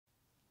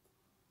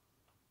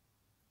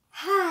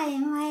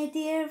my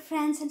dear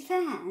friends and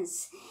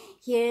fans.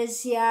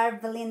 Here's your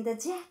Belinda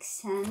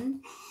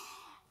Jackson,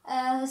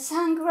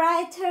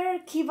 songwriter,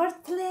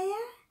 keyboard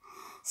player,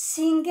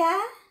 singer,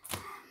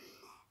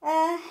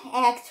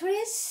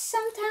 actress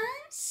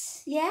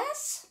sometimes,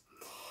 yes.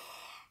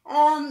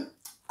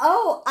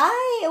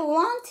 I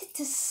wanted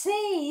to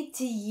say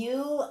to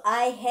you,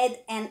 I had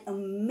an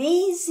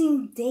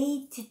amazing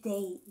day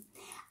today.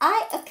 I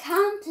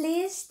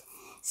accomplished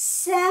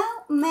so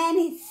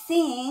many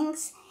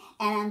things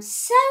and I'm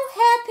so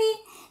happy,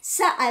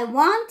 so I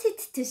wanted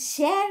to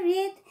share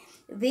it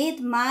with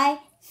my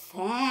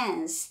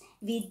fans,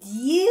 with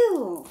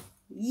you.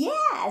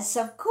 Yes,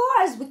 of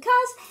course,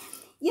 because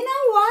you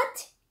know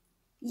what?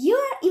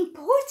 You're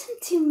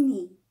important to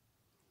me.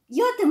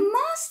 You're the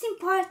most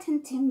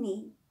important to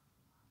me.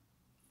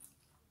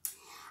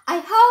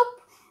 I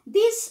hope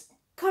this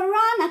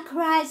corona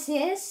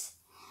crisis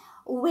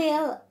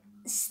will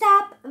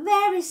stop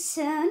very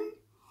soon,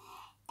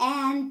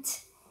 and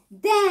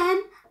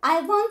then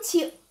I want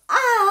you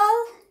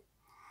all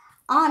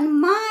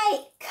on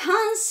my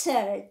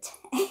concert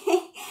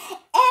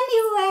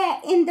anywhere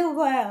in the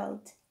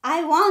world.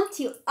 I want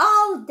you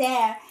all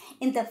there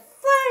in the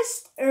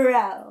first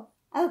row,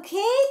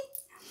 okay?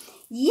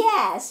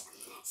 Yes,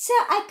 so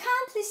I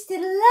accomplished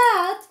a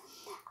lot.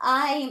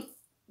 I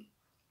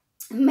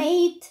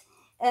made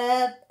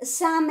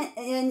some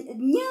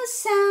new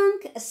song,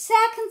 a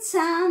second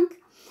song.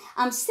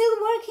 I'm still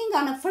working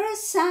on a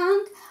first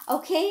song,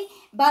 okay?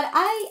 But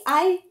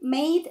I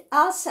made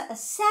also a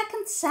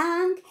second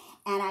song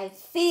and I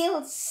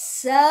feel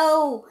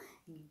so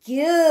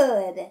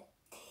good.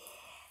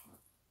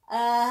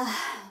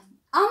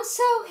 I'm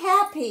so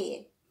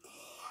happy.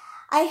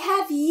 I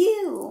have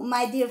you,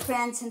 my dear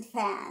friends and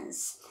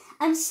fans.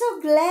 I'm so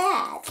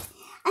glad.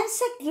 I'm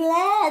so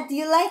glad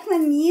you like my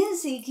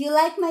music, you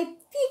like my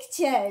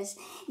pictures,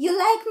 you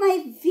like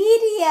my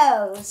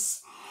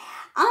videos.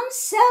 I'm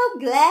so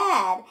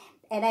glad.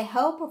 And I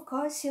hope, of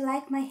course, you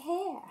like my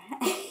hair.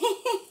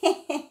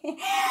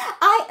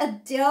 I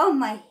adore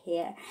my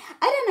hair.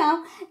 I don't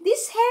know,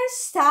 this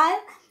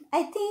hairstyle,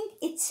 I think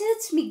it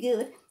suits me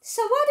good.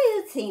 So what do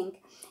you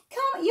think?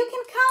 You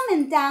can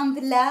comment down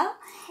below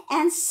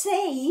and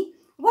say,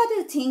 what do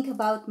you think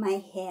about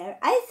my hair?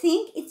 I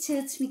think it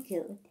suits me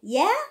good.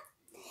 Yeah?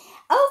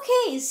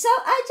 Okay, so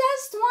I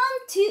just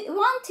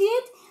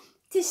wanted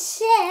to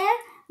share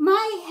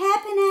my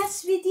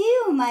happiness with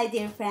you, my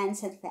dear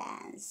friends and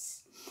fans.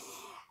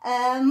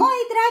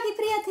 Moji dragi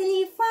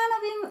prijatelji i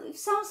fanovi,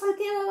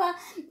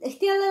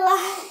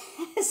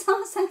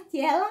 samo sam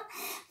htjela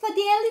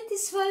podijeliti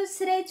svoju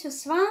sreću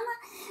s vama.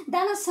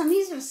 Danas sam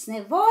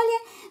izvrsne volje,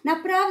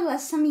 napravila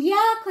sam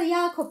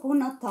jako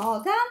puno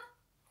toga.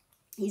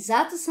 I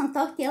zato sam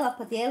to htjela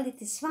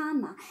podijeliti s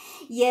vama,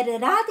 jer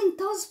radim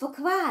to zbog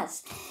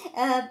vas.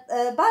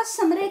 Baš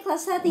sam rekla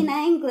sad i na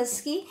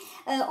engleski,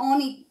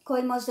 oni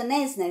koji možda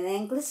ne znaju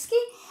engleski,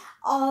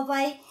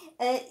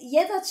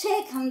 jedva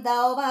čekam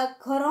da ova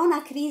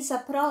korona kriza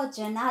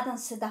prođe, nadam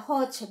se da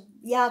hoće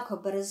jako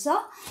brzo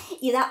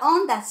i da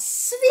onda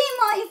svi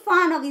moji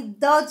fanovi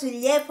dođu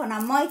lijepo na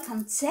moj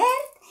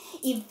koncert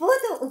i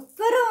budu u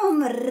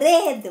prvom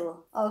redu,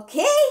 ok?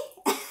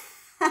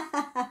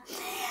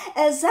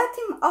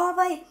 Zatim,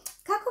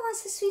 kako vam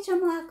se sviđa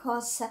moja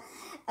kosa?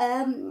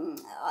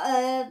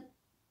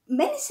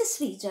 Meni se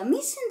sviđa,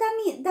 mislim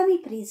da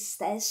mi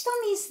pristaje. Što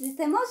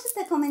mislite?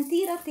 Možete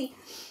komentirati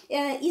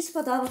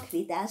ispod ovog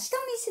videa. Što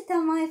mislite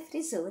o mojoj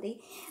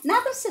frizuri?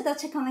 Nadam se da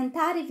će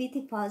komentari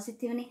biti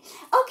pozitivni.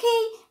 Ok,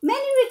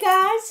 many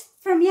regards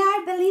from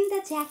your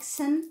Belinda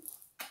Jackson.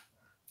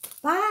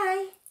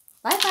 Bye.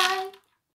 Bye bye.